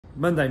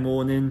Monday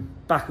morning,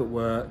 back at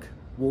work,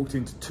 walked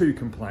into 2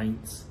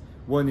 complaints.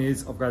 One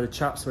is I've got a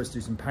chap supposed to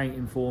do some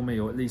painting for me,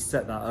 or at least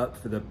set that up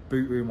for the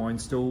boot room I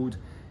installed.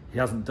 He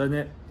hasn't done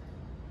it.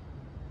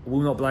 I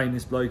will not blame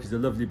this bloke. He's a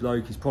lovely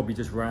bloke. He's probably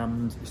just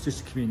rammed. It's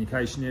just a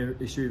communication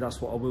issue.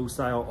 That's what I will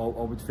say. I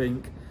would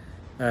think.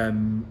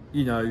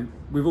 You know,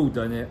 we've all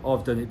done it.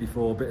 I've done it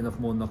before, bit enough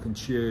more than I can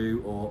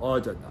chew, or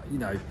I don't know. You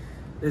know,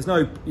 there's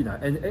no, you know,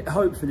 and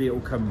hopefully it will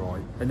come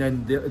right. And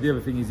then the other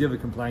thing is, the other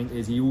complaint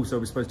is he also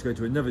was supposed to go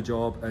to another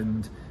job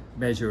and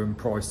measure and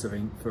price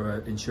something for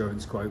an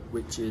insurance quote,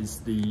 which is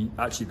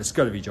actually the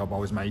scullery job I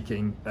was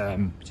making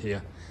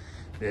here.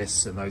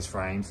 This and those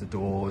frames, the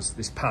doors,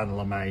 this panel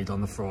I made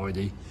on the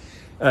Friday.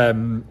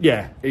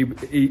 Yeah,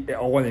 I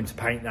want him to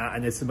paint that,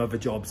 and there's some other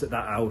jobs at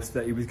that house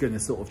that he was going to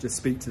sort of just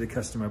speak to the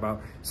customer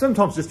about.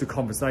 Sometimes just a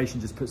conversation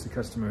just puts the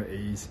customer at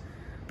ease.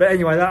 But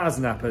anyway, that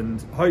hasn't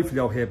happened. Hopefully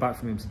I'll hear back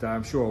from him today.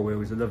 I'm sure I will.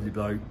 He's a lovely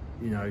bloke.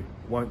 You know,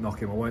 won't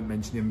knock him. I won't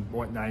mention him,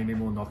 won't name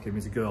him or knock him.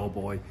 He's a good old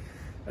boy.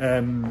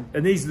 And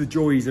these are the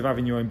joys of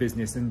having your own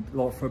business. And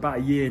like for about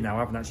a year now,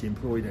 I haven't actually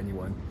employed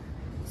anyone.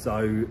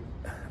 So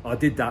I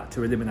did that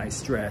to eliminate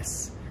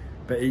stress,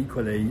 but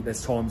equally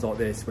there's times like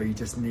this where you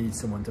just need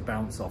someone to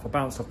bounce off. I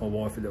bounced off my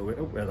wife a little bit.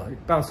 Oh, hello.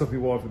 Bounced off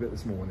your wife a bit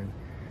this morning,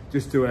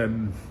 just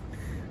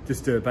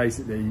to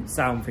basically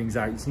sound things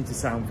out. You just need to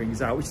sound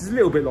things out, which is a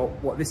little bit like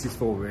what this is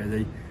for,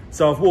 really.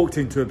 So I've walked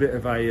into a bit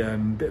of a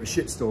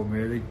shitstorm,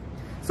 really.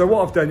 So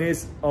what I've done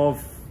is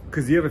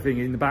because the other thing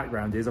in the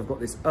background is I've got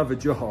this other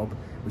job,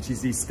 which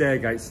is these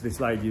stairgates to this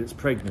lady that's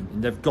pregnant,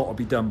 and they've got to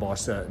be done by a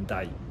certain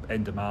date,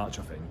 end of March,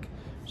 I think.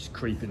 Which is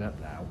creeping up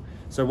now.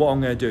 So what I'm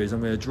going to do is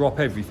I'm going to drop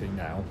everything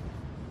now,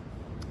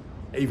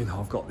 even though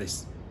I've got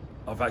this.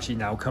 I've actually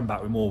now come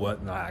back with more work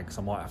than I had, because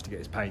I might have to get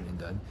this painting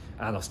done,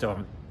 and I still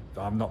haven't.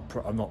 I'm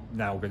not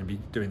now going to be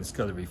doing the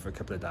scullery for a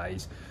couple of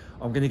days.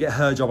 I'm going to get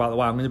her job out of the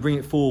way. I'm going to bring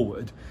it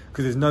forward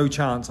because there's no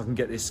chance I can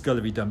get this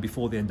scullery done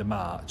before the end of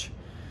March,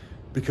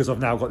 because I've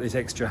now got this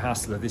extra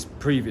hassle of this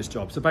previous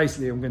job. So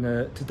basically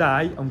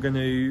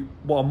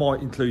what I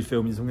might include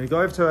filming is I'm going to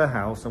go over to her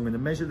house. I'm going to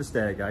measure the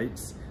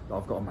stairgates that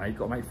I've got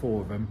to make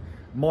 4 of them.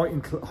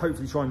 Might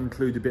hopefully try and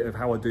include a bit of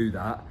how I do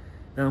that.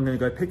 Then I'm going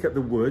to go pick up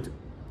the wood,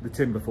 the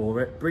timber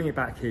for it, bring it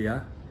back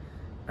here,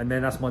 and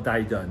then that's my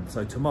day done.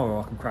 So tomorrow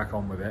I can crack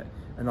on with it.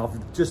 And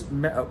I've just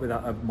met up with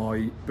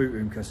my boot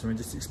room customer and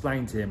just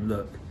explained to him,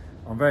 look,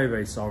 I'm very,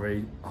 very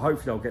sorry.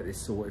 Hopefully I'll get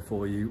this sorted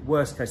for you.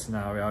 Worst case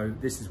scenario,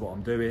 this is what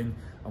I'm doing.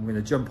 I'm going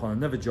to jump on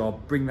another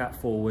job, bring that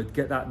forward,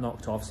 get that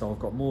knocked off so I've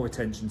got more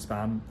attention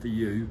span for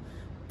you.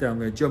 Then I'm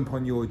going to jump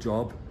on your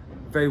job.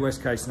 Very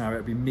worst case scenario,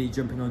 it'll be me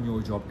jumping on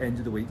your job end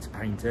of the week to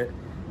paint it,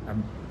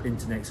 and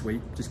into next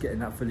week, just getting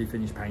that fully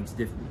finished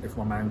painted if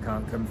my man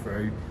can't come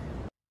through.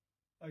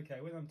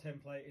 Okay, when I'm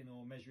templating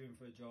or measuring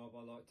for a job,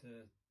 I like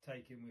to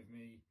take in with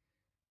me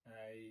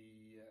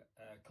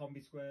a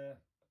combi square,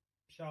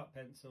 sharp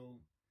pencil,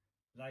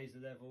 laser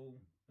level,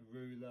 a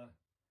ruler,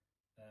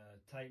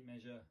 tape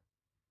measure,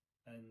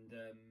 and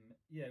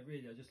yeah,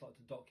 really I just like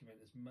to document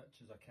as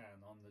much as I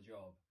can on the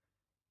job.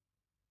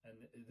 And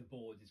the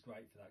board is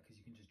great for that because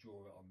you can just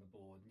draw it on the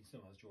board, and you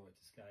sometimes draw it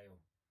to scale.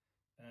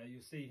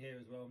 You'll see here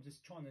as well, I'm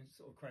just trying to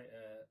sort of create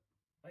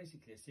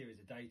basically a series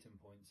of datum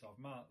points. So I've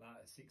marked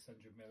that at 600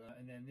 miller,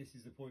 and then this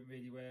is the point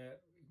really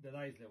where the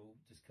laser level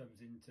just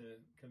comes into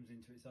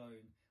its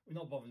own. We're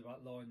not bothered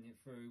about lining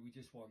it through, we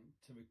just want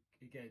to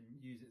again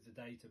use it as a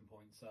datum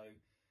point. So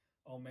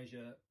I'll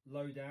measure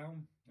low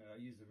down,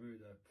 use the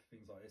ruler for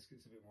things like this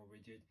because it's a bit more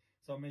rigid.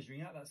 So I'm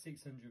measuring at that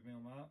 600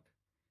 mil mark,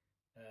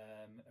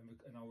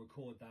 and I'll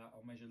record that.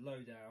 I'll measure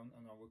low down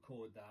and I'll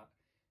record that,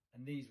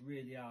 and these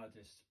really are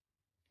just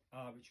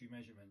arbitrary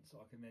measurements,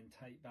 so I can then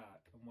take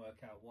back and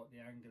work out what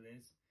the angle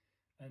is.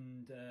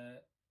 And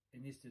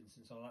in this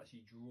instance I'll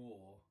actually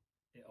draw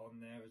it on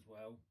there as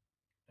well,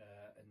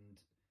 and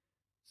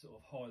sort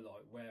of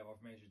highlight where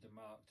I've measured and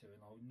marked to,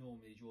 and I'll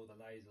normally draw the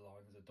laser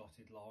line as a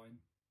dotted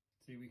line.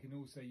 See, we can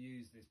also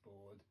use this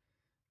board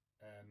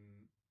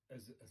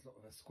as sort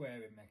of a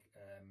squaring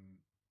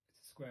to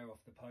square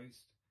off the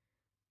post,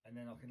 and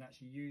then I can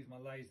actually use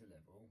my laser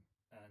level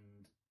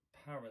and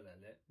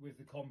parallel it with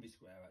the combi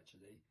square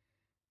actually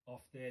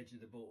off the edge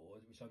of the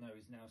board, which I know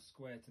is now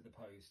square to the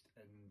post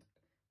and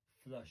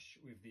flush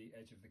with the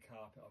edge of the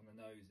carpet on the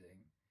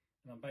nosing.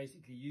 And I'm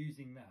basically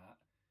using that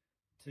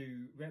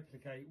to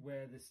replicate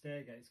where the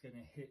stairgate's going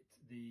to hit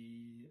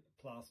the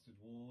plastered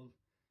wall.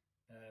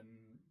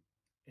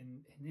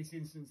 In this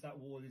instance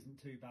that wall isn't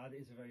too bad,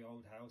 it is a very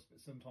old house,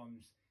 but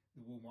sometimes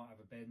the wall might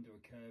have a bend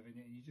or a curve in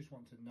it, and you just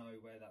want to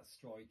know where that's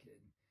striking.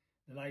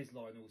 The laser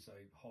line also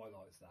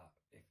highlights that.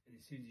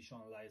 As soon as you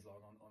shine a laser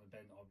line on a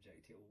bent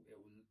object, it will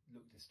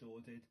look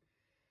distorted.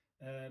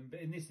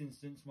 But in this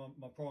instance,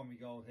 my primary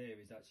goal here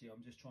is actually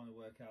I'm just trying to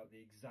work out the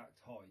exact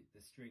height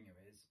the stringer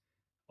is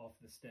off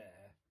the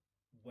stair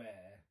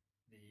where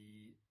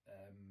the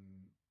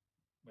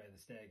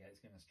stairgate is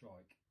going to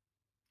strike.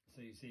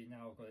 So you see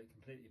now I've got it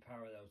completely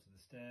parallel to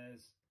the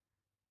stairs.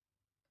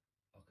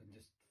 I can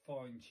just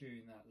fine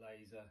tune that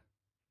laser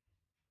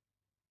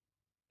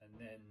and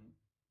then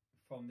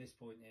from this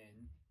point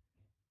in,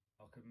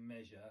 I can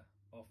measure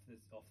off the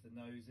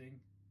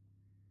nosing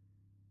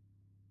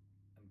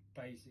and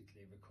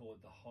basically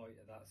record the height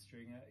of that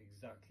stringer,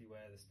 exactly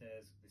where the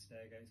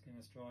stairgate's going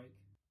to strike.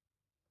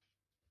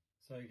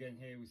 So again,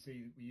 here we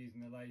see that we're using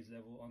the laser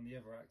level on the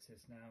other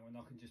axis now, and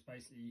I can just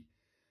basically,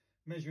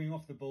 measuring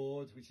off the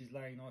board, which is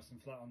laying nice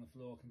and flat on the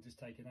floor, can just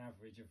take an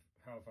average of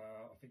how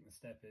far I think the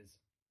step is.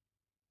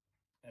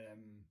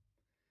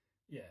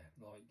 Yeah,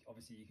 like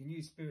obviously you can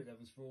use spirit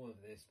levels for all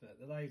of this, but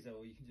the laser,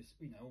 or you can just,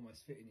 you know,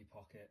 almost fit in your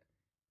pocket.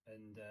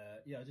 And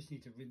yeah, I just need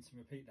to rinse and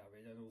repeat that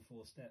really on all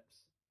 4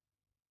 steps.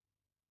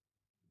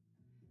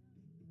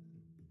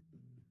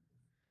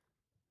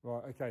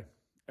 Right, okay.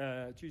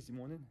 Tuesday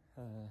morning,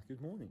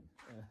 good morning.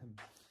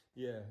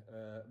 Yeah,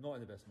 not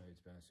in the best mood,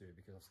 to be honest with you,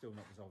 because I've still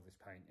not resolved this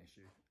paint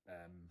issue.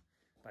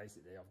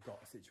 Basically, I've got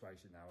a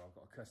situation now where I've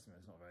got a customer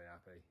who's not very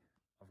happy.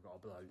 I've got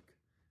a bloke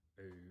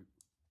who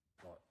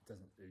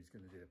who's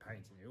going to do the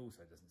painting. He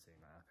also doesn't seem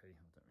that happy.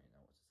 I don't really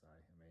know what to say.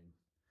 I mean,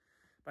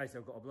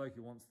 basically, I've got a bloke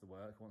who wants the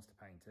work, wants to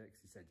paint it,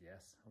 because he said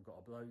yes. I've got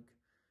a bloke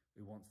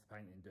who wants the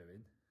painting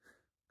doing,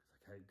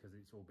 because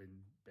it's all been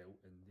built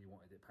and he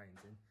wanted it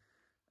painting.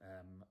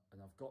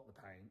 And I've got the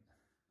paint,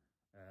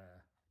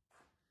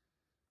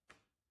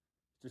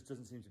 just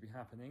doesn't seem to be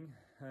happening.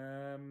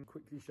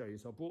 Quickly show you.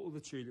 So I bought all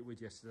the tulip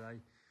wood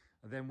yesterday.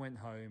 I then went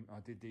home,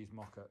 I did these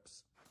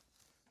mock-ups,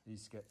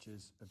 these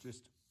sketches of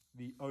just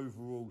the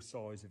overall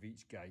size of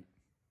each gate.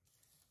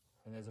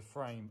 And there's a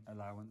frame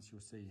allowance, you'll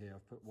see here.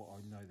 I've put what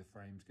I know the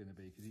frame's going to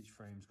be, because each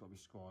frame's got to be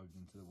scribed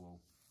into the wall.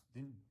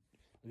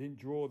 I didn't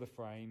draw the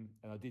frame,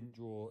 and I didn't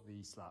draw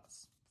the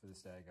slats for the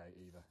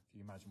stairgate either. If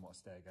you imagine what a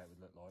stairgate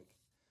would look like.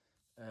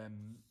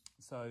 And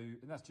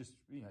that's just,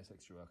 you know, it's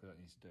extra work, I don't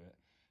need to do it.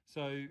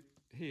 So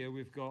here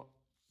we've got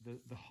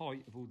the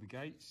height of all the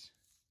gates,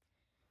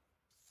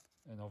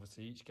 and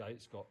obviously each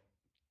gate's got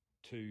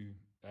 2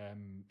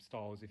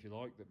 styles, if you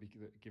like, that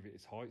give it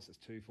its height. So it's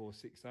 2, 4,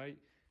 6, 8.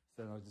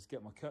 So then I just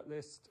get my cut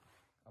list,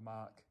 I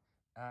mark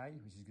A,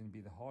 which is going to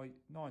be the height,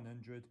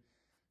 900.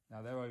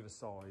 Now they're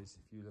oversized.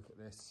 If you look at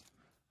this,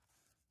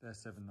 they're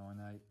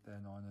 798, they're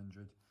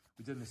 900.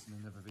 We've done this in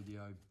another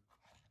video.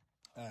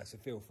 So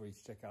feel free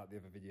to check out the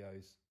other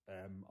videos.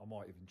 I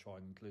might even try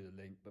and include a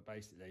link, but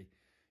basically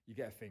you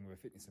get a thing with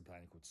a fitness and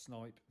planning called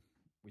Snipe.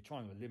 We're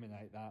trying to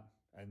eliminate that,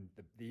 and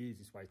the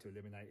easiest way to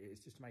eliminate it is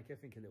just to make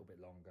everything a little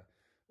bit longer.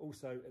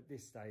 Also, at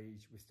this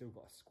stage, we've still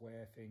got to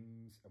square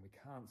things, and we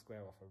can't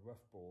square off a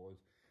rough board.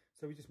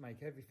 So we just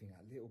make everything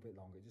a little bit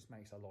longer. It just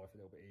makes our life a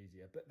little bit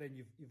easier. But then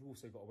you've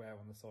also got to err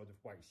on the side of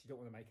waste. You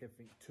don't want to make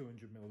everything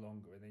 200 mil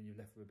longer, and then you're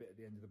left with a bit at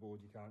the end of the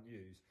board you can't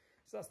use.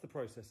 So that's the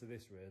process of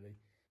this, really.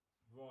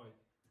 Right,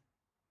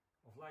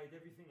 I've laid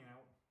everything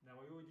out. Now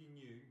I already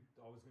knew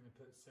that I was going to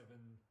put 7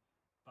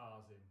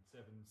 bars in,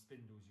 7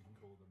 spindles you can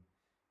call them.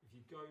 If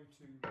you go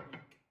to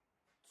week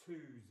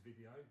 2's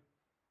video,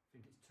 I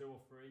think it's 2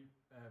 or 3,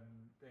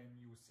 then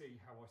you'll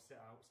see how I set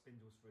out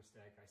spindles for a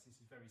staircase.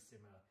 This is very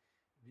similar.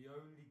 The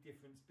only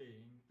difference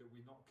being that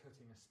we're not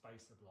cutting a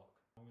spacer block.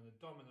 I'm going to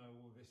domino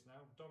all this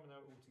now, domino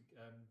all to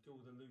do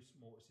all the loose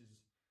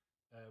mortises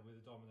with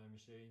a domino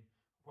machine.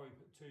 I'll probably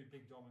put 2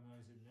 big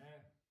dominoes in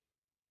there,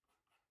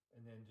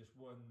 and then just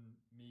 1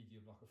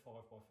 medium, like a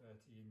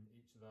 5x30 in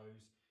each of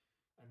those.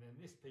 And then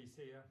this piece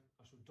here,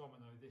 I shall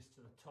domino this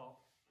to the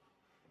top.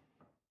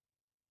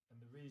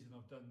 And the reason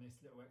I've done this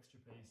little extra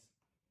piece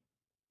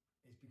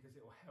is because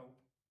it will help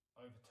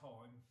over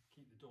time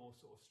keep the door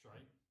sort of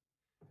straight,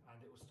 and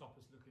it will stop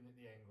us looking at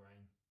the end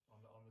grain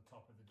on the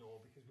top of the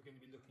door, because we're going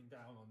to be looking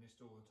down on this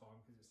door all the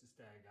time because it's a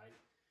stairgate.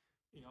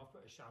 You know, I've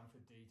put a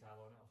chamfered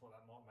detail on it. I thought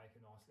that might make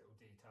a nice little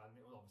detail, and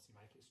it will obviously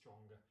make it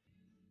stronger.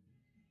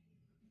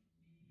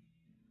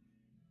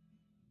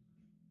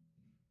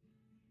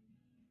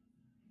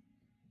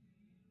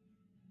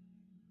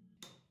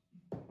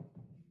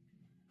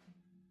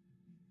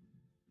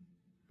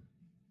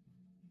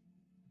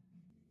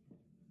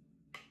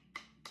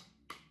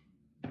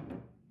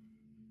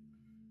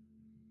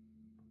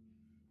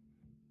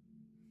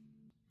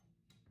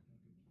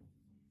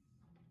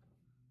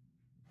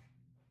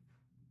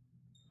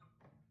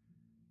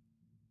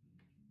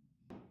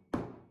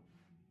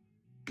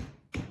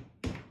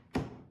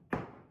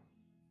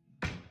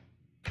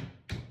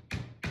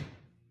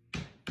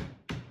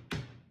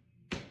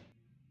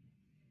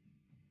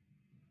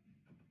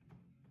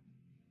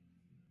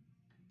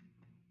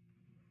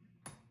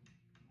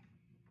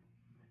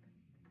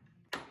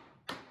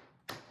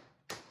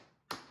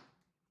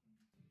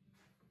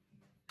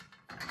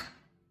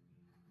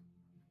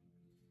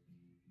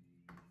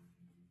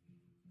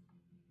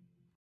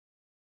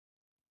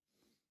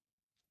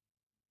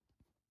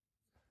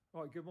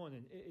 Right, good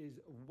morning. It is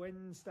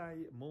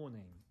Wednesday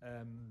morning.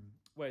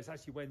 Well, it's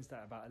actually Wednesday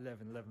at about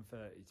 11:30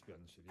 to be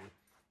honest with you,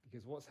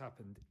 because what's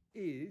happened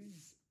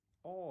is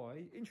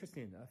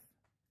interestingly enough,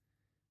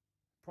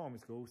 primary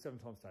school, 7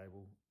 times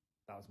table,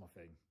 that was my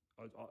thing.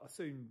 I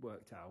soon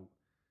worked out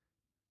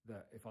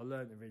that if I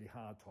learned a really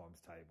hard times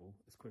table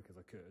as quick as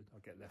I could,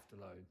 I'd get left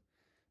alone.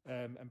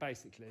 And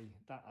basically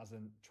that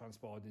hasn't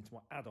transpired into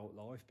my adult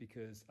life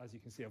because, as you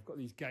can see, I've got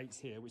these gates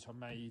here which I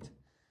made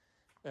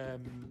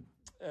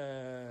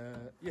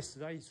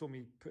yesterday. You saw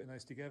me putting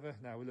those together.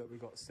 Now look, we've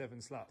got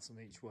 7 slats on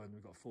each one.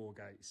 We've got 4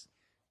 gates.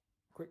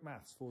 Quick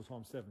maths, 4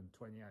 times 7,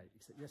 28.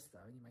 Except yesterday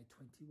I only made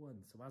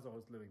 21. So as I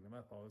was gluing them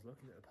up, I was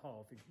looking at the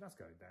pile thinking, that's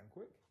going down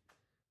quick.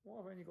 Why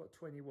have I only got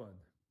 21?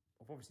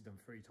 I've obviously done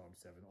 3 times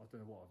 7. I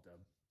don't know what I've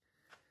done.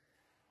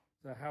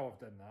 So how I've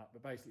done that,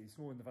 but basically this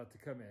morning I've had to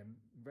come in,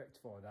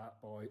 rectify that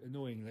by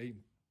annoyingly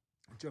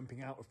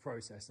jumping out of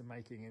process and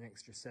making an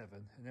extra 7.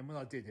 And then when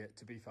I did it,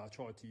 to be fair, I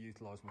tried to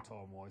utilise my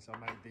time wise. I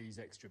made these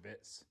extra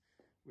bits,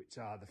 which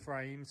are the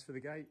frames for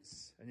the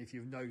gates. And if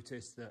you've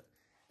noticed that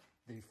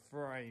the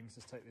frames,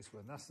 let's take this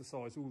one, that's the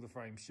size all the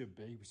frames should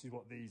be, which is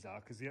what these are,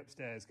 because the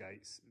upstairs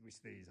gates,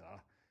 which these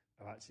are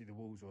actually, the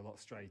walls are a lot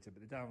straighter,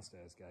 but the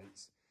downstairs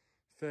gates,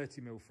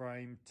 30mm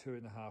frame,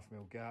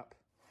 2.5mm gap,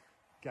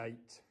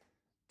 gate,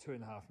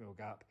 2.5mm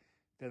gap.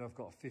 Then I've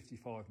got a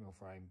 55mm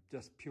frame,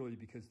 just purely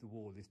because the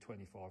wall is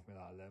 25mm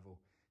out of level.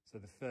 So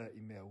the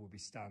 30mm will be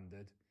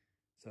standard.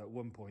 So at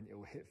one point it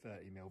will hit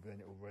 30mm, but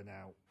then it will run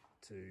out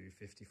to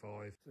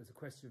 55. So it's a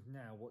question of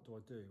now, what do I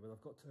do? Well,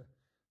 I've got to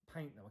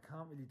paint them. I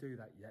can't really do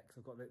that yet because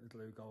I've got to let the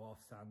glue go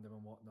off, sand them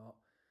and whatnot.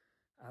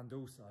 And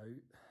also,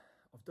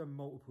 I've done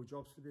multiple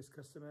jobs for this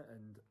customer,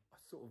 and I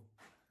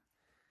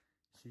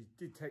she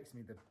did text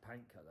me the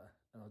paint colour,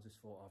 and I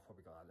just thought, I've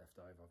probably got that left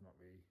over. I've not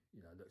really,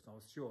 looked. And I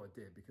was sure I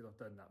did because I've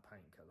done that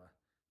paint colour,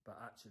 but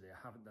actually I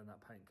haven't done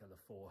that paint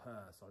colour for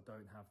her, so I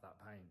don't have that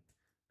paint.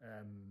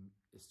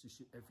 It's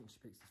just everything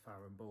she picks is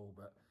Farrow Ball,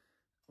 but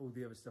all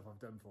the other stuff I've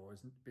done for her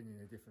has been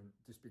in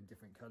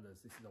different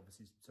colours. This is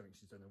obviously something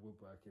she's done in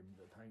woodworking,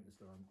 the paint is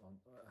done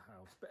on a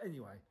house. But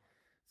anyway,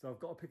 so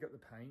I've got to pick up the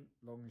paint,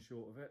 long and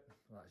short of it.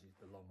 Well, actually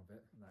the long of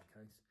it in that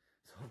case.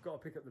 So I've got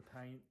to pick up the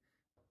paint.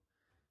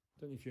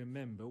 Don't know if you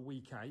remember,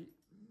 week 8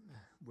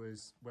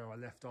 was where I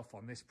left off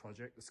on this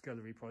project, the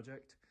scullery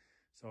project.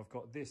 So I've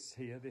got this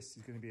here. This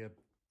is going to be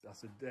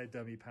they're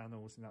dummy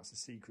panels, and that's a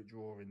secret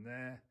drawer in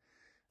there.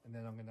 And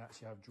then I'm going to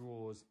actually have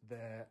drawers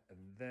there and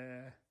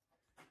there.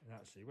 And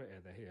actually, wait,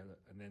 they're here,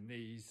 look. And then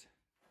these,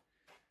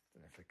 I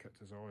don't know if they're cut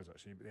to size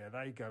actually, but yeah,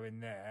 they go in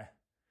there.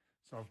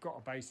 So I've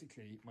got to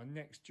basically, my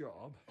next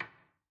job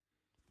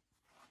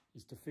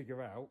is to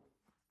figure out,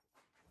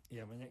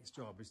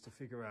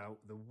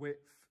 the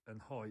width and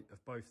height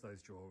of both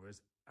those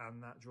drawers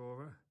and that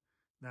drawer.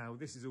 Now,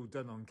 this is all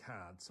done on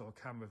CAD, so I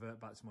can revert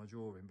back to my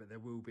drawing, but there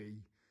will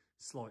be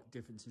slight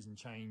differences and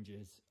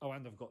changes. Oh,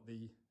 and I've got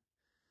the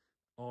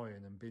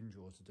iron and bin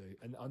drawer to do.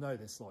 And I know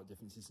there's slight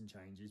differences and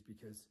changes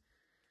because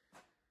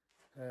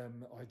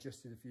I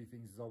adjusted a few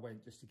things as I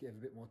went just to give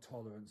a bit more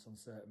tolerance on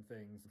certain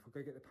things. If I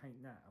go get the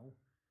paint now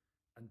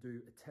and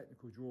do a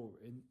technical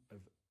drawing of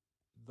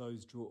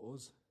those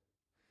drawers,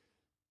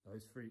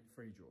 those three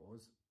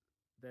drawers,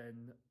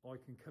 then I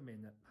can come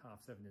in at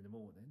 7:30 in the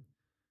morning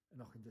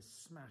and I can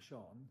just smash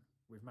on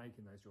with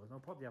making those drawers. And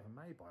I'll probably have them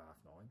made by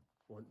 9:30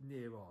 or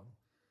near on.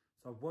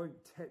 So I won't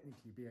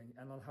technically be any,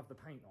 and I'll have the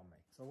paint on me.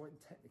 So I won't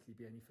technically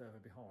be any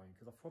further behind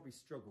because I probably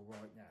struggle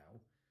right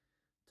now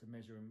to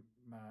measure and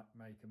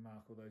make and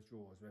mark all those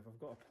drawers. But if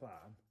I've got a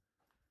plan,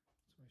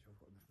 just make sure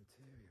I've got enough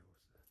materials.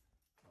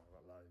 Oh, I've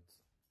got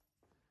loads.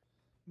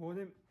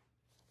 Morning.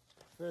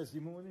 Thursday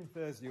morning,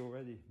 Thursday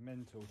already,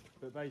 mental.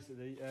 But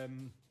basically,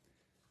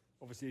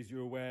 obviously as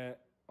you're aware,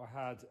 I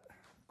had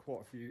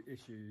quite a few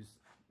issues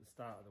at the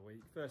start of the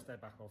week. First day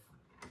back off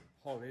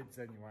holidays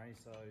anyway,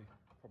 so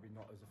probably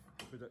not as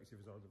productive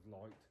as I would have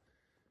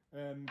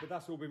liked. But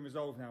that's all been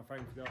resolved now,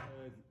 thankfully. I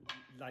heard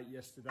late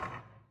yesterday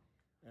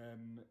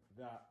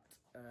that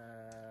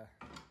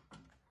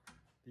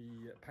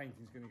the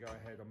painting's going to go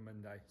ahead on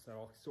Monday, so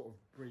I'll sort of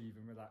breathe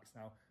and relax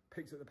now.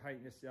 Picked up the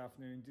paint yesterday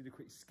afternoon, did a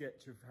quick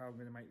sketch of how I'm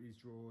going to make these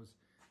drawers.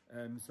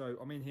 So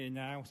I'm in here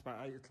now, it's about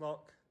 8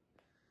 o'clock.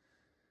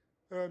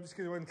 I'm just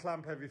going to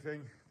unclamp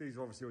everything. These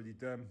are obviously already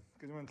done.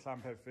 Going to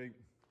unclamp everything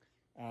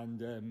and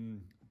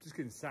just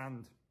going to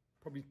sand.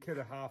 Probably kill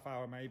a half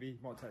hour maybe,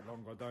 might take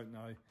longer, I don't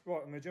know.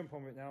 Right, I'm going to jump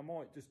on it now. I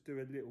might just do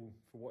a little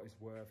for what it's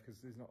worth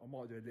because I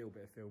might do a little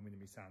bit of filming of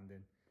me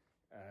sanding.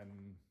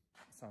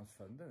 Sounds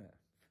fun, doesn't it?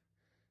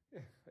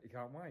 Yeah, you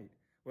can't wait.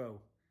 Well,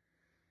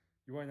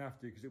 you won't have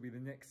to because it'll be the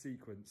next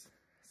sequence,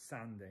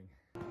 sanding.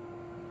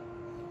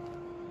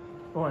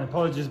 Right,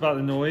 apologies about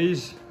the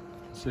noise.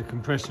 It's the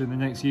compressor in the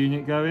next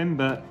unit going,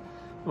 but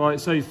right,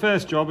 so your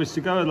first job is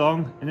to go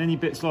along and any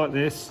bits like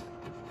this,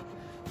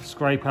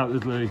 scrape out the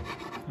glue.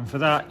 And for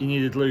that, you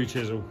need a glue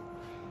chisel,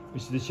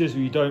 which is the chisel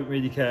you don't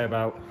really care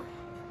about.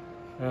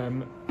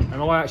 And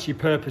I actually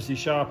purposely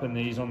sharpen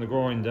these on the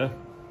grinder.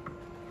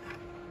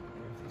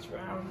 Move this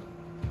round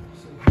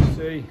so you can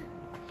see.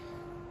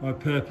 I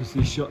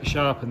purposely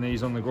sharpen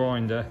these on the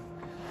grinder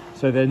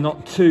so they're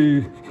not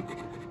too.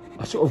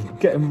 I sort of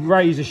get them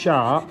razor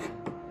sharp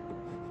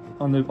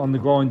on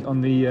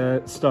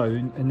the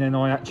stone, and then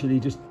I actually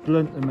just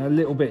blunt them a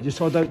little bit, just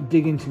so I don't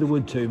dig into the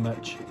wood too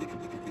much.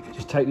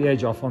 Just take the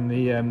edge off on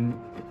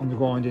the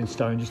grinding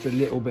stone just a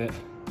little bit,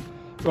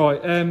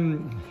 Right,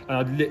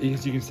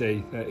 as you can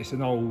see, it's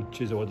an old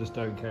chisel I just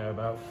don't care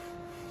about.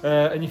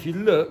 And if you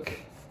look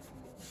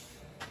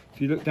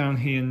down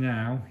here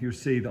now, you'll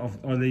see that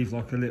I leave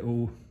like a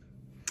little,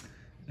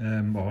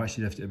 well, I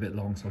actually left it a bit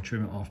long, so I'll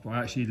trim it off, but I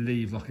actually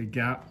leave like a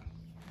gap.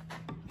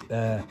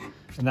 And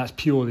that's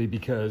purely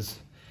because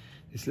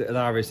this little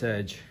arris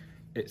edge,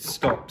 it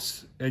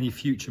stops any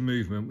future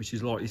movement, which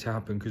is likely to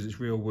happen because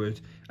it's real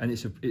wood and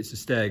it's a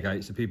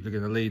stairgate, so people are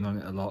going to lean on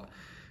it a lot.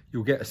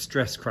 You'll get a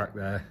stress crack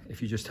there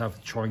if you just have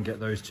to try and get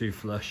those two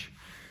flush.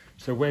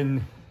 So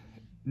when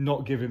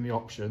not given the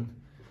option,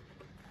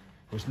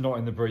 or it's not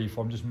in the brief,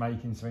 I'm just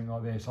making something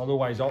like this, I'll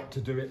always opt to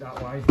do it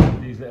that way,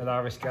 these little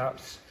arris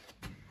gaps.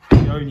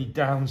 The only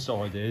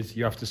downside is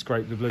you have to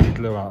scrape the bloody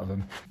glue out of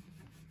them.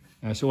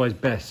 Now it's always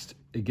best,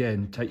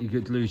 again, take your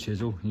good glue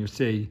chisel and you'll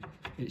see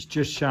it's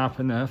just sharp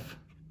enough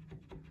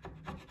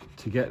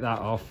to get that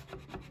off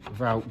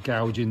without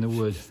gouging the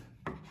wood.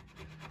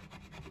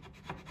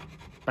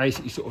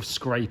 Basically sort of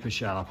scraper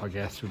sharp, I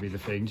guess, would be the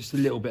thing, just a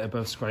little bit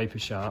above scraper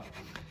sharp.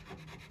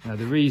 Now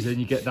the reason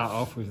you get that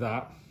off with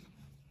that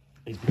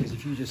is because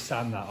if you just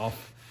sand that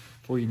off,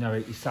 before you know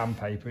it, your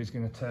sandpaper is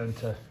going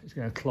to it's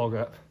going to clog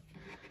up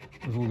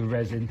with all the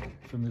resin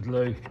from the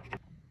glue.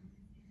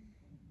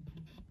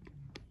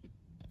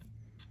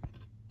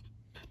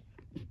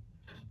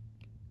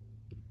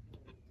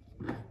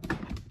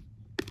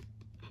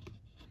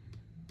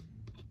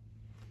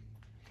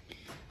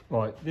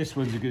 Right, this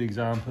one's a good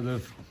example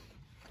of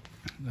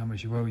how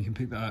much well you can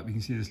pick that up. You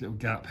can see this little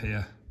gap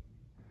here.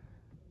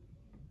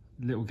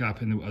 Little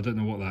gap in the, I don't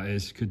know what that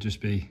is. Could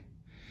just be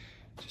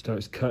just how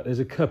it's cut. There's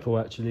a couple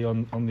actually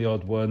on the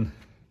odd one.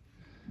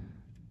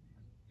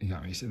 You know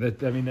what I mean? So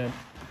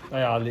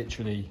they are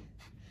literally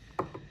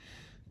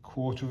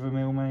 1/4 of a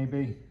mil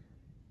maybe.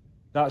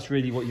 That's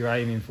really what you're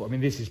aiming for. I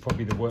mean, this is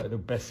probably the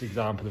best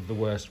example of the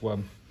worst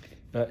one.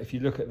 But if you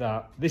look at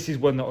that, this is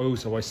one that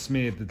I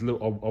smeared the glue,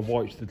 I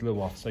wiped the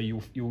glue off. So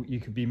you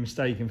could be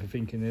mistaken for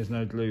thinking there's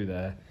no glue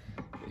there.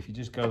 But if you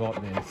just go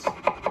like this,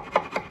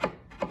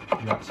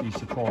 you're actually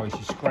surprised.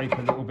 You scrape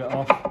a little bit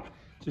off,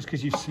 just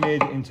because you've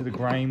smeared it into the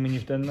grain when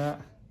you've done that.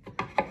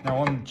 Now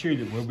on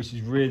tulip wood, which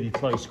is really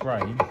close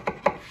grain,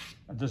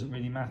 that doesn't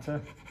really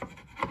matter,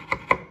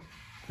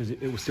 because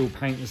it will still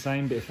paint the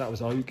same. But if that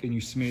was oak and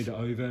you smeared it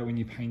over, when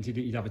you painted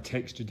it, you'd have a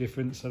texture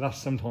difference. So that's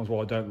sometimes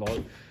why I don't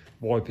like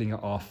wiping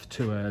it off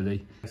too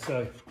early.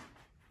 So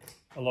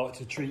I like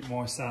to treat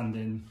my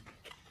sanding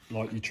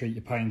like you treat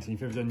your painting. If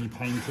you've ever done your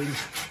painting,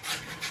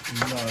 you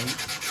know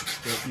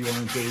what you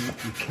want to do,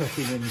 you're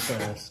cutting in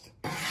first.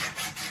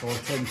 So I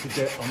tend to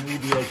get on all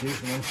the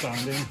edges when I'm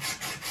sanding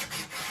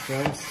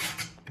first.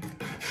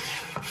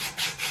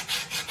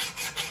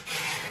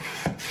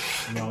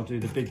 And I'll do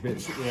the big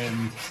bits at the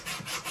end.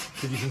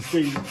 Because you can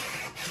see,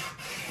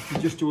 if you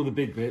just do all the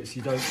big bits,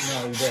 you don't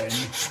know then.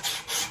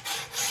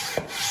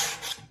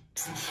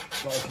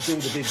 Like if you do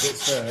all the big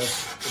bits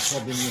first, the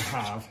problem you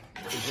have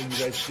is when you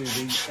go to do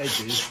the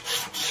edges,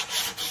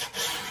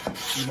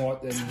 you might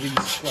then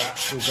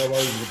re-scratch or go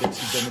over the bits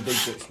you've done the big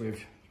bits with,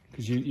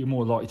 because you're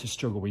more likely to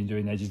struggle when you're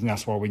doing edges. And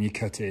that's why when you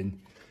cut in,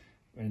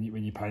 when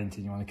you're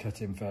painting, you want to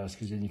cut in first,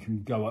 because then you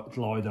can go up,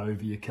 glide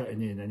over, you're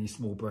cutting in any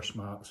small brush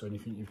marks or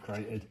anything you've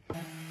created.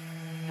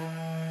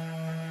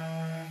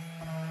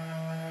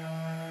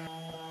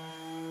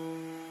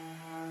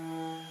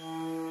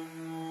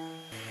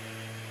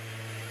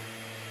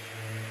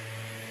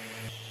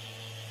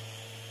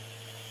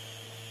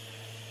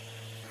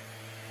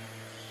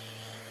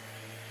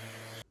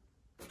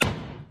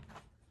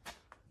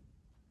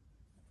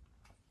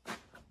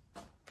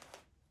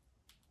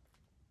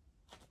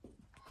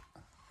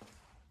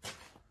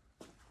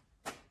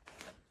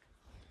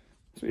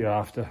 That's what you're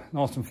after.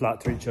 Nice and flat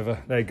to each other.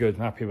 They're good.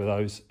 I'm happy with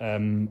those.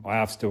 I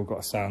have still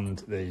got to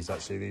sand these.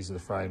 Actually, these are the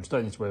frames.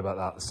 Don't need to worry about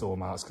that, the saw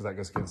marks, because that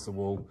goes against the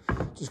wall.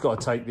 Just got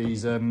to take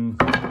these. A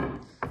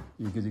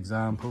good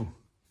example.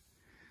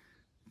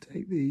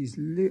 Take these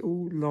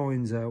little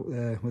lines out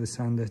there with a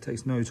sander. It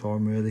takes no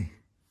time really.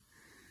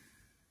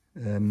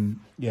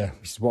 Yeah,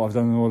 this is what I've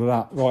done and all of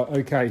that. Right.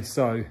 Okay.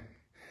 So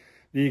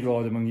the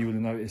eagle-eyed among you will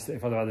have noticed that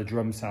if I'd had a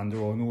drum sander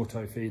or an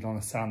auto feed on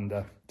a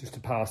sander, just to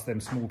pass them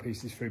small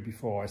pieces through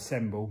before I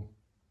assemble,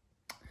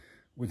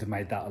 would have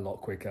made that a lot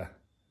quicker,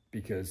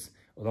 because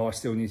although I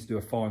still need to do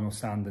a final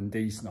sand and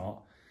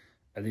de-snot,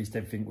 at least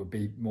everything would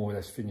be more or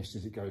less finished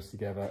as it goes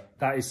together.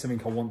 That is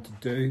something I want to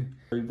do.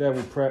 So they're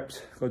all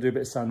prepped. Got to do a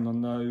bit of sand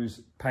on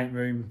those. Paint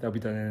room, they'll be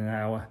done in an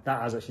hour.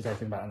 That has actually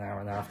taken about an hour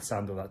and a half to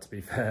sand all that, to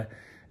be fair.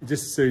 It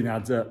just soon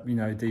adds up, you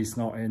know,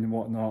 de-snotting and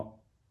whatnot.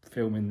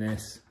 Filming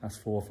this, that's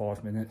 4 or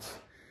 5 minutes.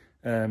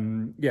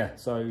 Yeah,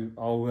 so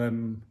I'll what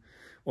I'm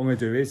gonna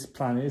do is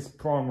primer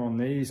on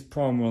these,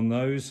 primer on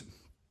those.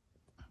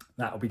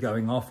 That'll be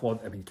going off. Well,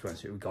 I mean, to be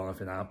honest, it'll be gone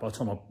off in an hour. By the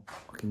time I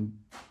can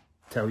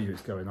tell you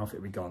it's going off,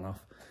 it'll be gone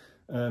off.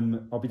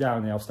 I'll be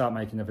down there, I'll start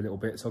making other little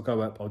bits. I'll go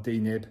up, I'll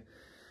denib,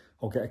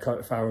 I'll get a coat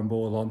of Farrow and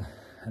ball on,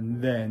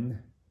 and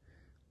then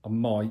I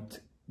might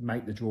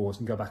make the drawers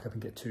and go back up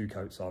and get 2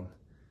 coats on.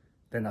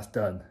 Then that's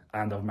done,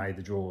 and I've made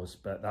the drawers,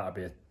 but that'll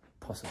be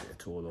possibly a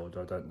tall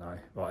order, I don't know.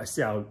 Right, I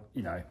see how,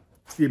 you know,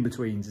 it's the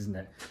in-betweens, isn't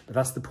it? But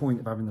that's the point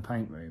of having the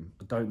paint room.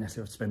 I don't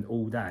necessarily have to spend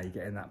all day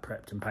getting that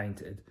prepped and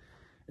painted.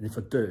 And if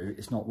I do,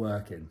 it's not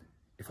working.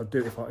 If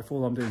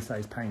all I'm doing, say,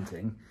 is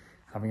painting,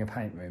 having a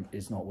paint room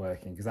is not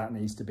working, because that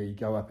needs to be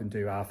go up and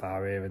do half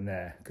hour here and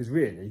there. Because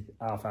really,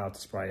 half hour to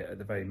spray it at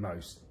the very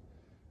most.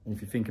 And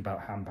if you think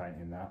about hand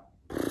painting that,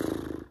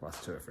 well,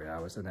 that's 2 or 3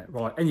 hours, isn't it?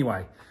 Right,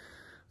 anyway.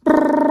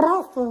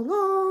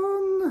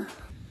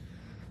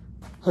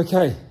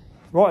 Okay,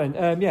 right,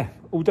 and yeah,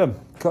 all done.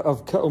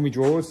 I've cut all my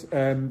drawers.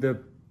 The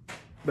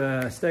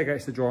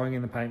stairgates are drying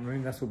in the paint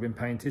room. That's all been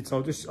painted.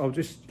 So I'll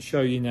just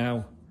show you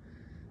now.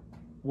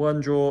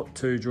 1 drawer,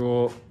 2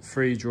 drawer,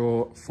 3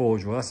 drawer, 4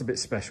 drawer. That's a bit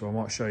special. I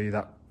might show you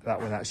that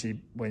one actually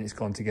when it's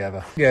gone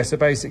together. Yeah, so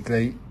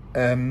basically,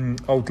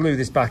 I'll glue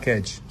this back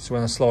edge. So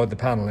when I slide the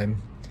panel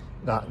in,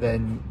 that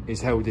then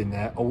is held in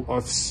there.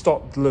 I've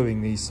stopped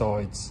gluing these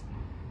sides.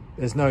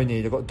 There's no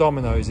need. I've got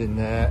dominoes in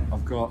there.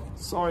 I've got,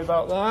 sorry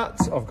about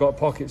that, I've got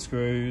pocket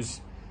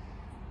screws.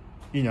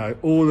 You know,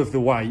 all of the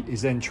weight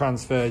is then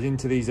transferred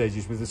into these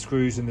edges with the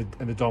screws and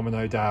the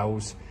domino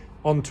dowels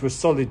onto a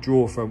solid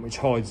drawer front, which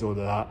hides all of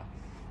that.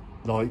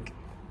 Like,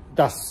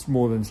 that's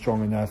more than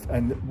strong enough.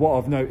 And what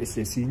I've noticed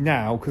is, see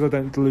now, because I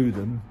don't glue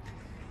them,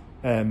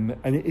 and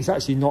it's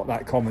actually not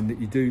that common that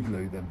you do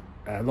glue them.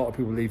 A lot of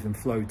people leave them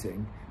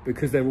floating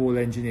because they're all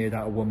engineered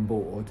out of one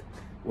board,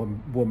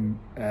 one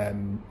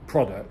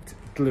product.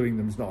 Gluing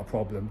them is not a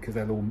problem because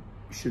they'll all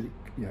should,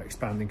 you know,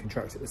 expand and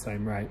contract at the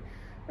same rate.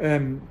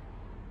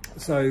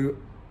 So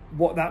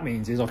what that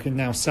means is I can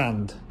now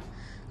sand.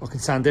 I can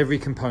sand every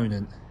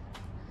component,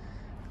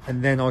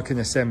 and then I can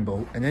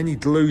assemble, and any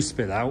glue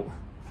spill out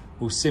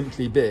will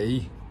simply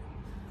be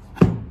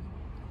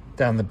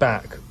down the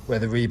back where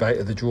the rebate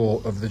of the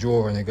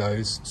drawer in it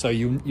goes. So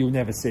you'll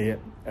never see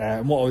it.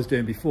 And what I was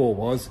doing before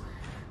was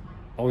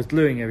I was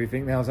gluing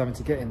everything. Now I was having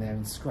to get in there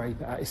and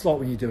scrape it out. It's like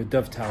when you do a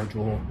dovetail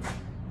drawer.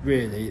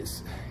 Really,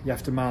 you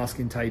have to mask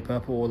and tape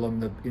up all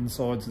on the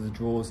insides of the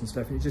drawers and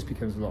stuff. And it just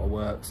becomes a lot of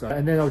work. So,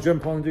 and then I'll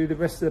jump on and do the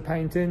rest of the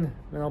painting,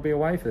 and I'll be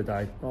away for the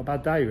day. Not a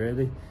bad day,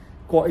 really.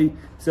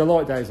 So I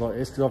like days like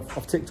this because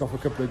I've ticked off a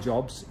couple of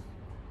jobs,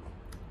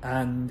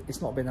 and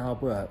it's not been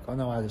hard work. I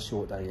know I had a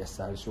short day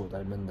yesterday, I had a short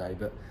day Monday,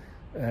 but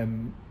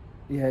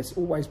yeah, it's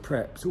always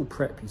prep. It's all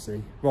prep, you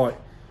see. Right,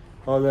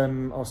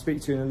 I'll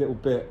speak to you in a little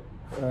bit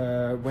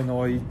when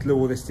I glue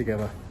all this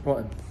together.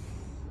 Right.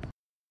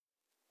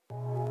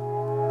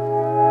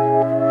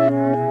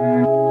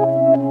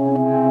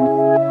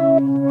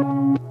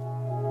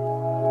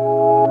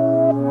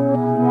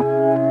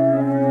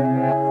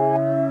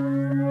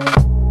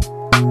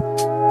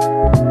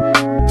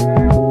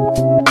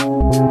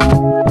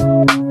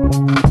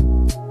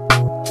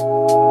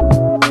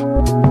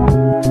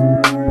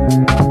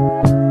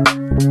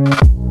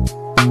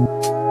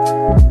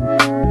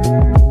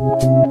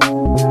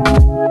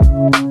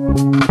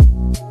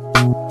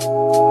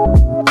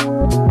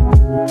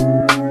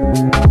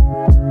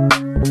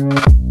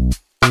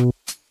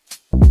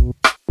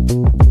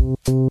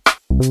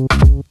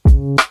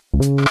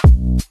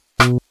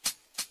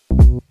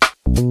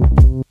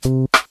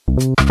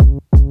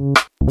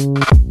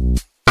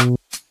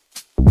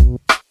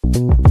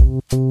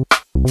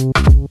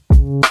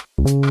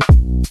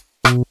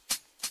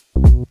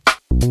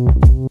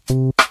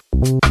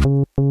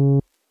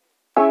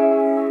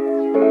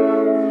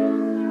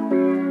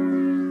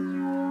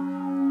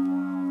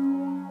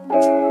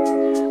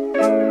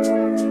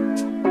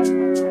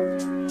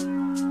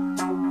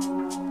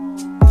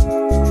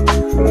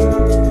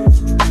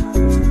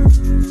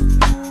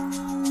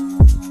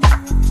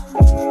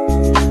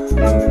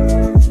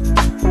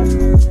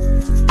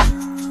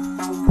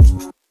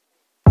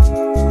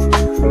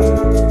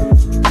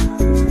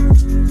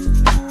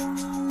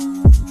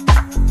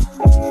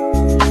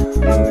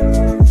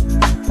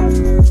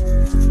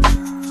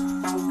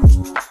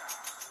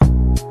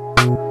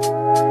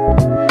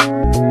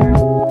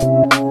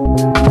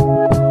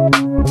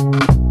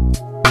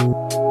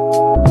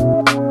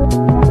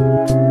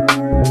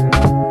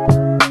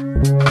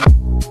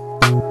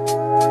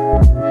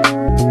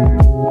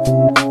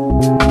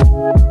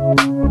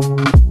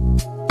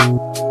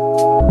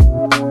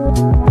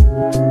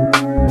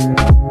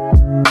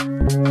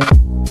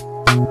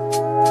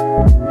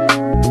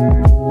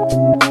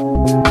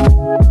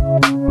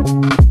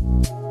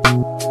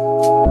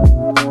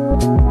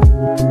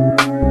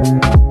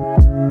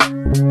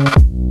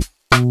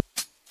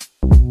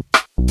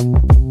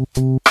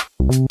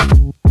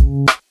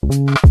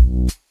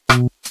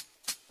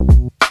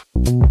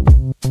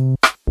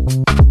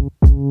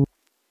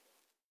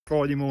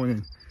 Friday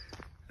morning.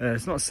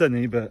 It's not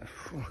sunny, but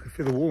I can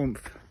feel the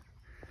warmth.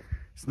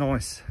 It's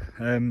nice.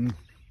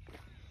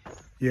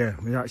 Yeah,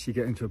 we're actually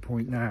getting to a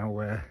point now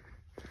where,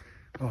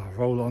 oh,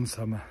 roll on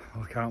summer.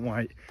 I can't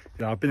wait.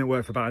 Yeah, I've been at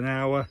work for about an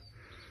hour.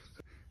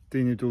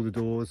 Denuded all the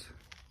doors.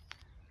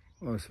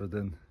 What else have I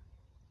done?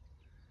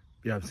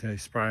 Yeah, I'm going to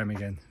spray them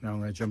again. Now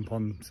I'm going to jump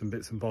on some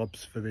bits and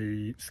bobs for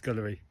the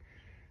scullery,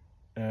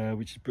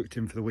 which is booked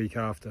in for the week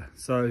after.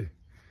 So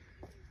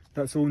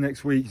That's all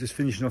next week, just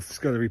finishing off the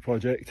scullery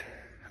project.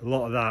 A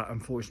lot of that,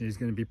 unfortunately, is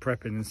going to be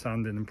prepping and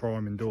sanding and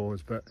priming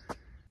doors, but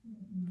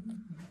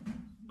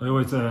I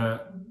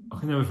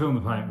can never film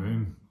the paint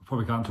room. I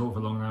probably can't talk for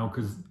long now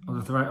because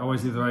I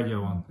always leave the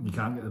radio on and you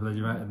can't get the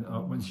bloody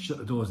radio. Once you shut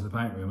the doors of the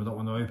paint room, I don't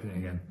want to open it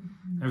again.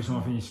 Every time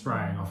I finish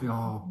spraying, I think,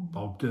 oh,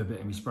 I'll do a bit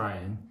of me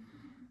spraying.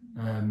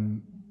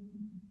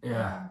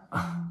 Yeah,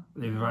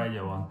 leave the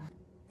radio on.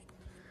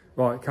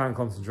 Right, can't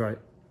concentrate.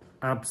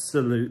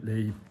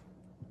 Absolutely,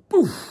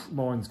 poof,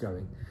 mind's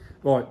going.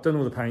 Right, done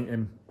all the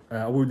painting.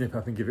 I will nip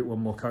up and give it one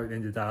more coat at the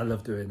end of the day. I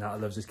love doing that. I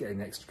love just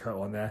getting an extra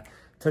coat on there.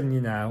 Telling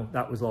you now,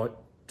 that was like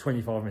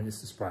 25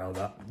 minutes to spray all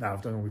that. Now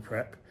I've done all my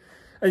prep.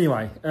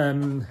 Anyway,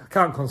 I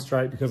can't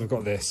concentrate because I've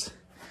got this.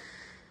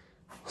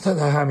 I don't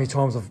know how many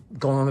times I've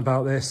gone on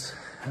about this.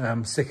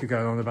 I'm sick of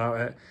going on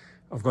about it.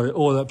 I've got it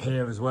all up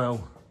here as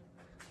well.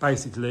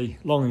 Basically,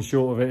 long and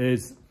short of it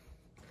is,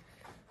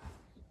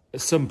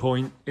 at some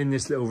point in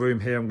this little room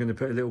here, I'm going to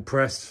put a little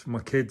press for my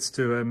kids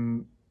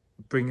to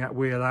bring that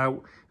wheel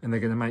out, and they're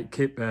going to make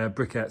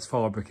briquettes,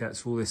 fire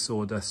briquettes for all this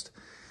sawdust.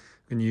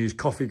 I'm going to use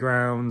coffee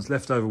grounds,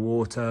 leftover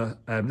water,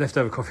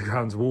 leftover coffee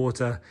grounds,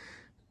 water,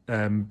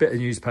 bit of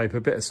newspaper,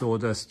 bit of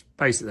sawdust.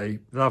 Basically,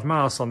 they'll have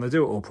masks on, they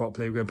do it all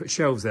properly. We're going to put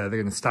shelves there, they're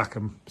going to stack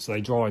them so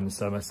they dry in the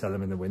summer, sell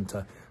them in the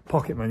winter.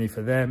 Pocket money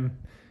for them.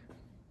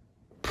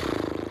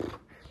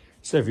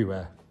 It's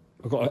everywhere.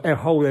 I've got a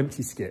whole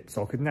empty skip,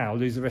 so I could now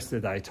lose the rest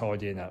of the day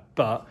tidying up.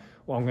 But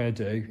what I'm going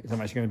to do is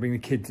I'm actually going to bring the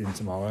kids in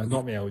tomorrow,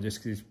 not my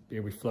eldest, because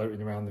he'll be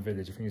floating around the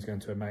village. I think he's going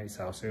to a mate's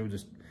house, so he'll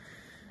just,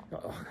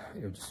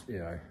 you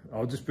know,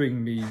 I'll just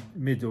bring me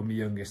middle, my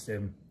youngest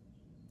in.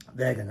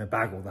 They're going to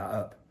bag all that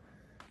up,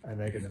 and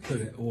they're going to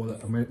put it all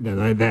up. I mean,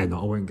 no, they're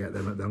not. I won't get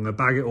them up there. I'm going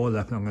to bag it all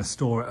up, and I'm going to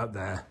store it up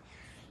there.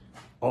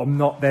 They're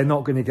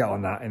not going to get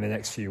on that in the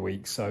next few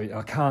weeks, so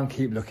I can't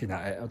keep looking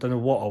at it. I don't know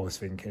what I was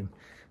thinking.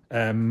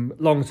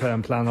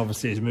 Long-term plan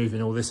obviously is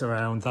moving all this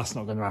around. That's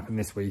not going to happen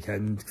this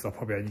weekend because I'm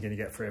probably only going to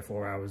get 3 or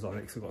 4 hours on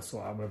it because I've got to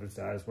sort out Mother's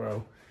Day as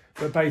well.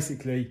 But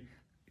basically,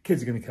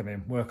 kids are going to come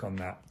in, work on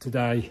that.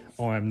 Today,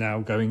 I am now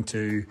going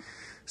to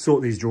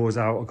sort these drawers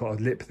out. I've got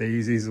to lip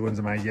these. These are the ones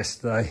I made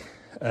yesterday.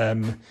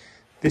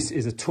 This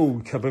is a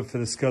tool cupboard for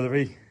the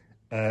scullery,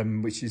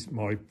 which is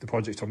the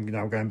project I'm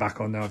now going back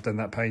on now I've done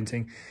that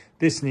painting.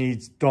 This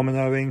needs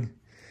dominoing.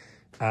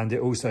 And it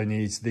also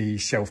needs the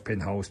shelf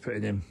pinholes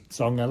putting in.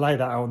 So I'm going to lay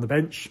that out on the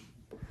bench,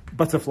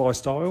 butterfly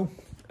style,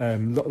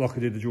 like I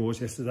did the drawers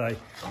yesterday.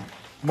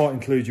 Might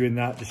include you in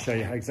that, just show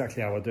you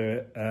exactly how I do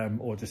it,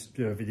 or just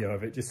do a video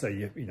of it, just so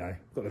you know,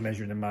 got the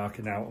measuring and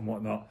marking out and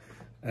whatnot.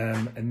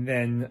 And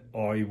then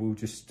I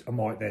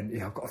might then,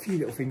 I've got a few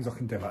little things I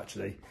can do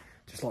actually,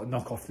 just like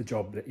knock off the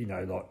job, that, you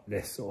know, like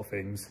this sort of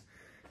things.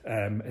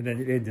 And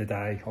then at the end of the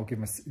day, I'll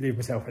leave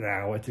myself an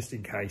hour just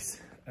in case.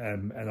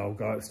 And I'll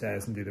go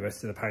upstairs and do the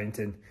rest of the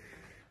painting.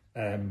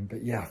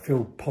 But yeah, I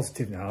feel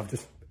positive now. I've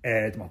just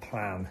aired my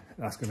plan.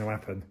 That's going to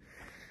happen.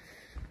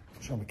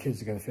 I'm sure my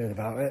kids are going to feel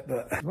about it.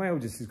 But my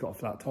eldest has got a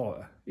flat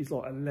tyre. He's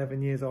like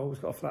 11 years old.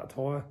 He's got a flat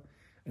tyre.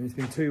 And it's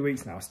been 2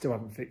 weeks now. I still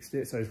haven't fixed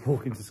it. So he's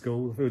walking to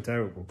school. I feel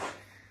terrible.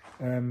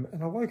 And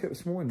I woke up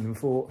this morning and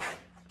thought,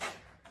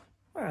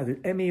 I had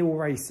an ME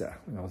Racer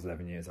when I was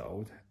 11 years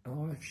old.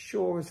 And I'm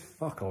sure as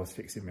fuck I was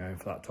fixing my own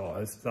flat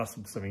tyres. That's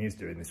something he's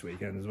doing this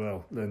weekend as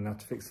well, learning how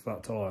to fix a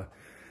flat tyre.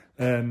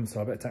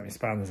 So I better take my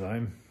spanners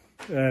home.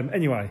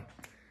 Anyway,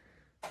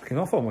 looking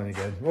off on one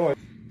again. Right.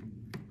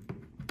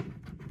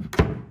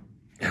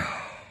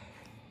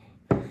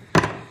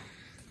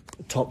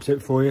 Top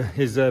tip for you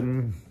is if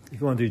you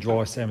want to do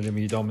dry assembling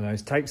with your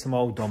dominoes, take some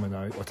old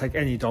dominoes, or take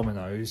any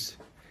dominoes,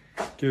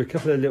 do a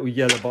couple of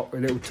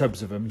little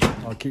tubs of them.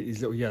 I'll keep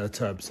these little yellow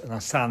tubs and I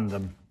sand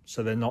them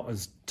so they're not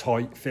as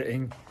tight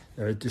fitting.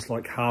 They're just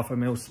like 1/2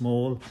 mil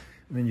small,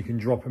 and then you can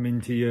drop them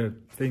into your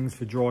things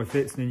for dry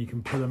fits, and then you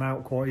can pull them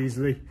out quite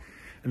easily.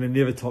 And then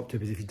the other top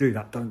tip is, if you do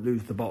that, don't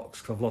lose the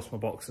box, because I've lost my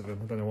box of them.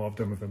 I don't know what I've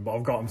done with them, but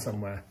I've got them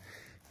somewhere.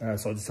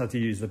 So I just had to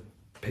use the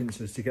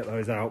pincers to get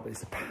those out, but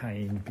it's a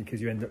pain because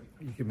you end up,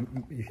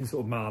 you can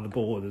sort of mar the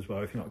board as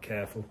well if you're not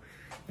careful.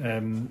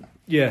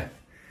 Yeah,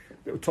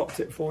 little top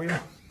tip for you.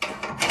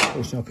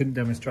 Also, I couldn't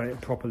demonstrate it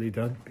properly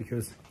done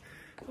because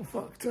I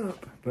fucked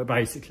up. But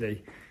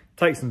basically,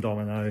 take some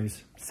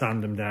dominoes,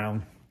 sand them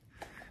down,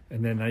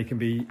 and then they can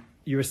be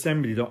your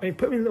assembly dominoes.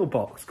 Put them in a little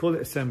box, call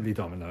it assembly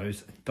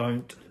dominoes.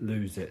 Don't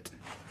lose it.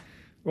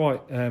 Right,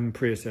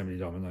 pre-assembly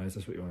dominoes,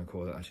 that's what you want to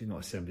call it, actually, not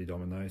assembly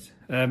dominoes.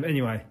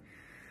 Anyway,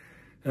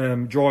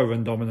 dry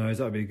run dominoes,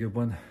 that'd be a good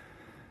one.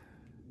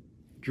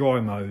 Dry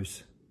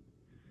mows.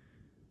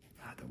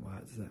 That don't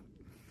work, does it?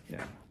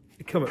 Yeah.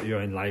 You come up with your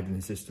own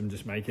labelling system,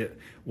 just make it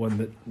one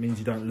that means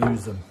you don't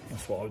lose them.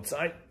 That's what I would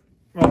say.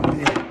 Right,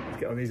 yeah,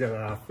 get on these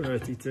other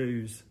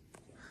 32s.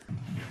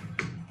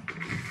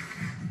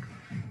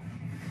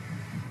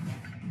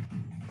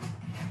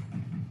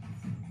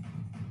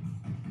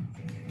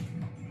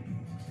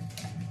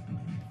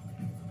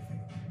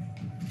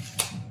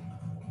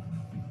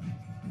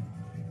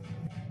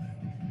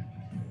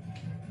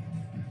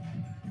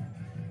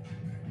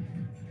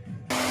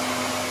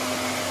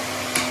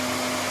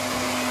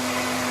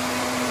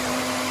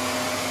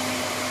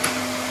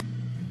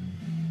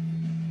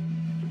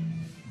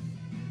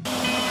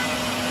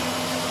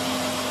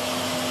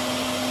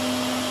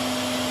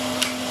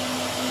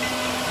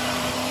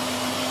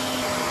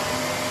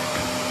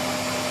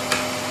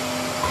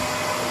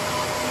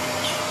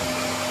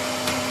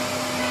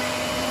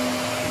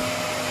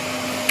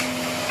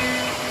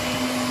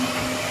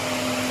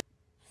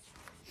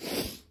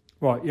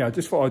 Right, yeah, I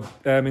just thought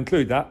I'd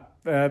include that.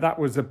 That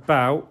was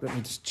about, let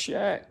me just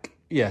check.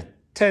 Yeah,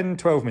 10,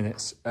 12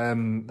 minutes.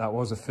 That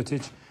was a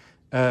footage.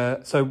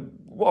 So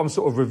what I'm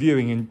sort of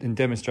reviewing and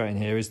demonstrating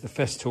here is the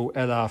Festool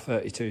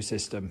LR32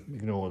 system.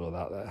 Ignore all of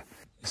that there.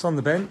 It's on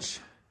the bench.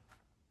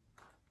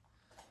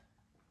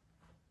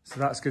 So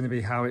that's going to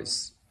be how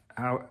it's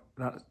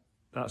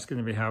that's going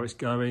to be how it's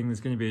going. There's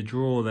going to be a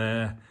drawer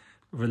there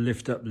with a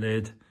lift up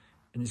lid,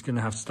 and it's going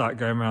to have to start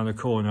going around the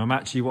corner.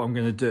 What I'm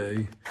going to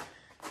do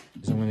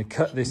is I'm going to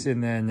cut this in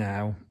there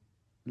now,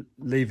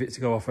 leave it to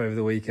go off over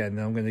the weekend,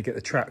 then I'm going to get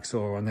the track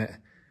saw on it,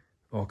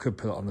 or I could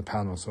put it on the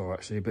panel saw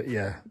actually, but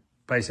yeah,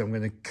 basically I'm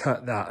going to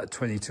cut that at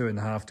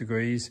 22.5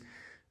 degrees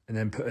and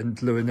then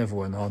glue another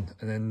one on,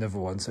 and then another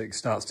one, so it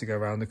starts to go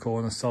around the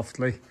corner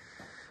softly.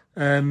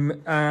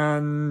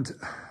 And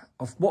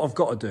what I've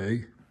got to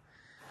do,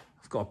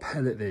 I've got to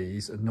pellet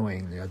these.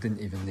 Annoyingly, I didn't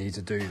even need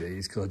to do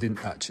these because I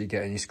didn't actually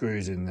get any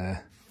screws in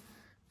there,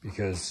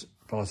 because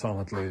by the time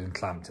I glued and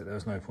clamped it, there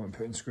was no point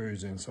putting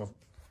screws in, so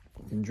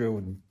I've been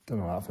drilled and done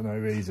all that for no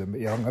reason.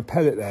 But yeah, I'm going to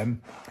pellet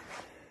them.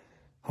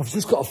 I've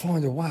just got to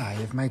find a way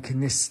of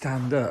making this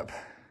stand up.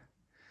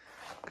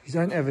 You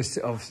don't ever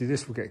see, obviously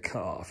this will get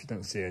cut off, you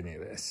don't see any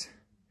of this.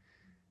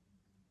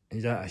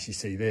 You don't actually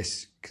see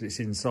this because it's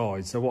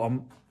inside. So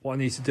what I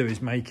need to do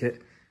is make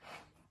it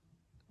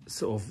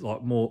sort of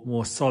like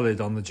more solid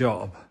on the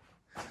job.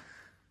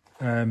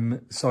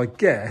 So I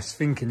guess,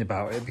 thinking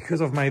about it,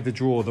 because I've made the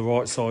drawer the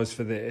right size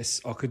for this,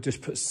 I could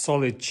just put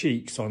solid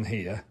cheeks on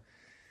here.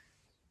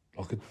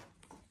 I could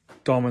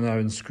domino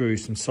and screw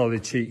some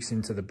solid cheeks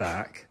into the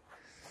back.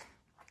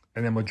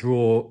 And then my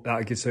drawer,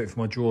 that'll give something for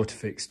my drawer to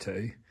fix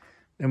to.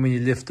 Then when you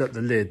lift up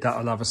the lid,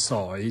 that'll have a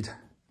side.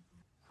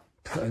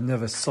 Put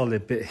another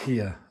solid bit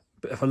here.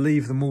 But if I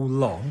leave them all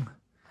long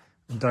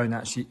and don't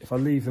actually, if I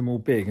leave them all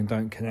big and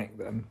don't connect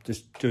them,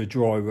 just do a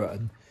dry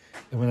run,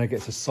 and when I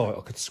get to site,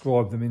 I could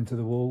scribe them into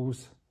the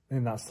walls.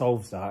 And that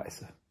solves that.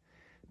 It's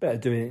better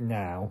doing it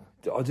now.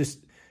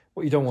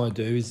 What you don't want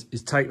to do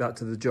is take that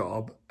to the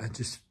job and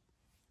just,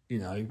 you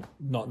know,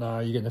 not know how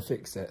you're going to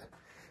fix it.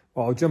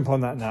 Well, I'll jump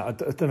on that now. I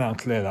don't know how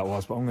clear that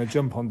was, but I'm going to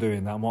jump on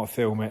doing that. I might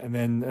film it and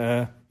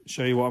then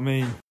show you what I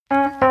mean.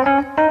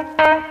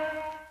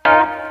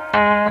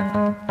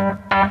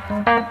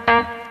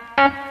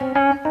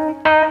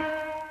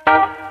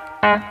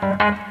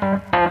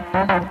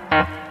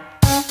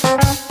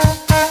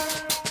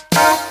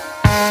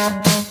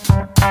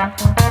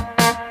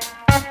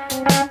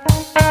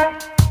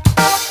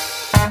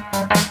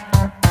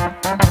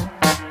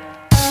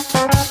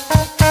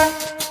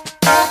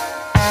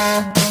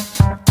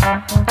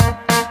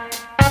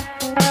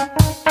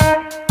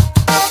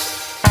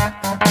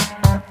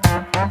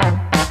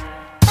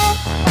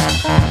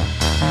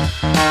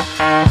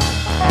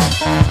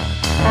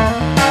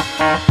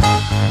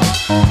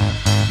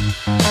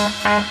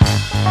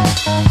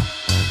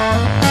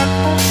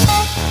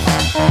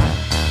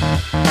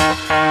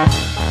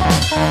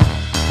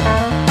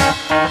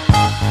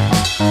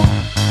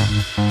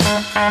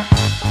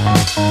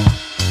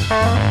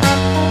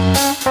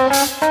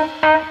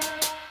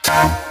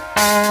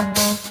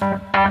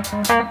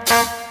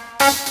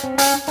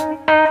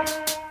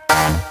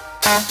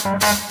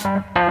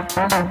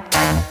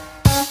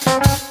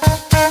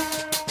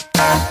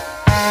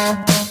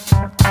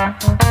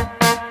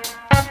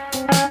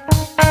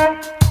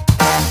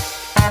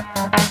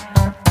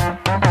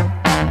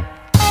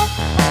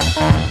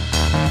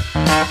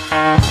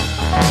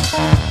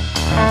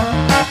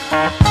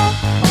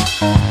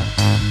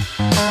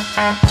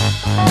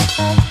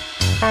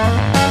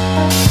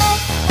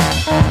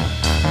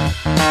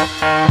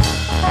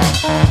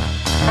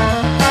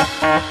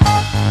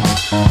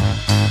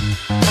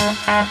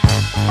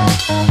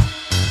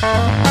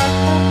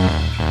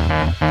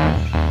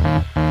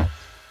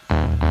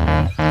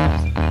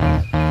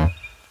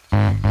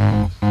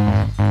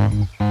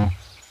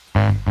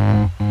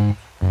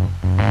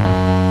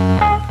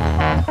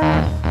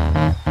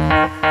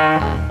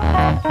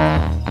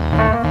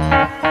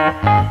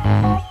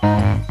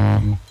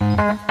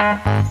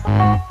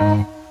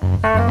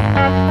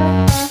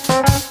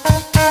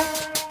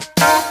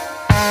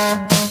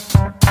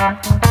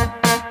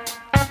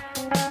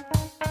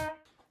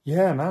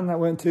 Yeah, man, that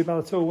weren't too bad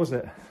at all, was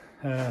it?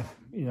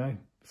 You know,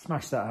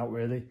 smashed that out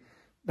really.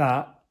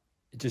 That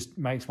it just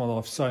makes my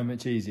life so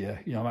much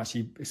easier. You know, I'm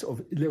actually sort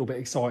of a little bit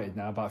excited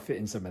now about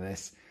fitting some of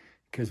this,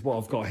 because what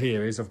I've got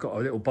here is I've got a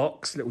little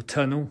box, a little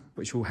tunnel,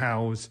 which will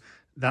house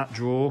that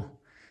drawer.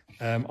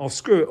 I'll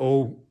screw it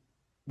all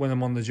when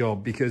I'm on the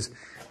job, because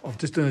I've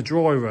just done a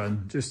dry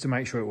run just to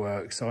make sure it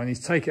works. So I need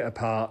to take it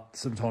apart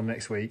sometime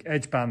next week,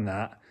 edge band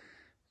that.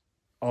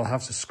 I'll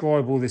have to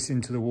scribe all this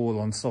into the wall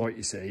on site,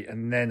 you see,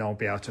 and then I'll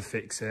be able to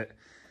fix it.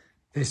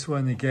 This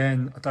one,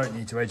 again, I don't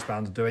need to edge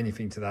band or do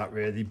anything to that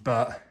really,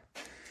 but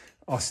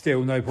I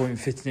still no point in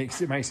fitting it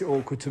because it makes it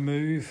awkward to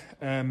move.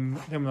 Then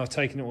when I've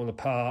taken it all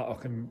apart,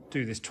 I can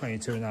do this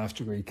 22.5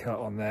 degree cut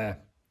on there.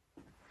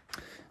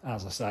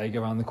 As I say,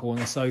 go around the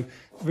corner. So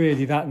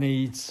really that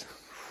needs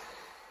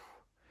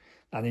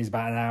That needs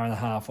about an hour and a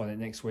half on it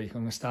next week.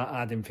 I'm going to start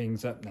adding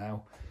things up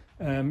now.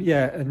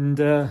 Yeah, and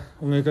I'm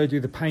going to go do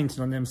the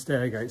painting on them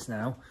stairgates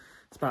now.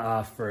 It's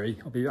about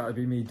 3:30. That'll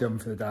be me done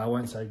for the day. I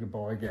won't say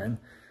goodbye again.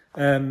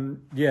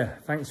 Yeah,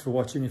 thanks for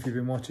watching. If you've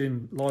been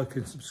watching, like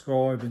and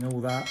subscribe and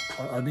all that.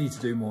 I need to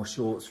do more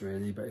shorts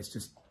really, but it's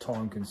just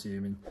time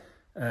consuming.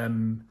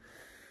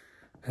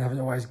 I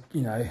haven't always,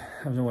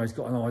 haven't always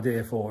got an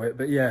idea for it.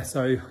 But yeah,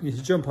 so you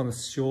should jump on the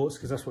shorts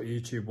because that's what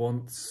YouTube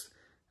wants.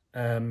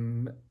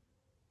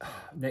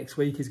 Next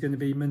week is going to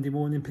be Monday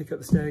morning, pick up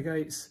the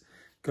stairgates,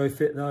 go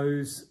fit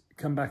those,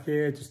 come back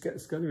here, just get the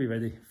scullery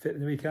ready, fit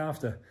the week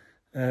after.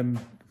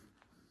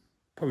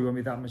 Probably won't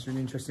be that much of an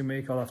interesting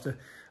week.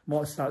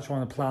 Might start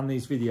trying to plan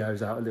these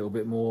videos out a little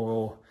bit more,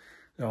 or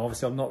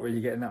obviously I'm not really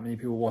getting that many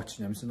people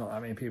watching them, so not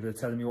that many people are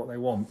telling me what they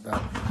want,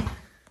 but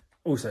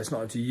also it's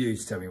not up to you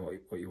to tell me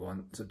what you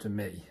want. It's up to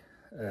me.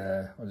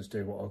 I'll just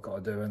do what I've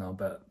got to do, and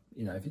but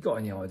if you've got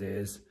any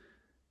ideas,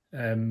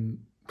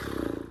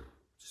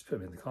 just put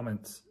them in the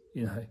comments.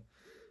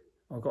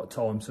 I've got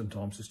time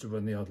sometimes just to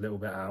run the odd little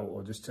bit out,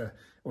 or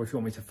if you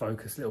want me to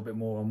focus a little bit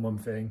more on one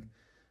thing.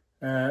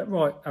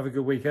 Right, have a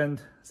good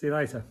weekend. See you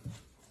later.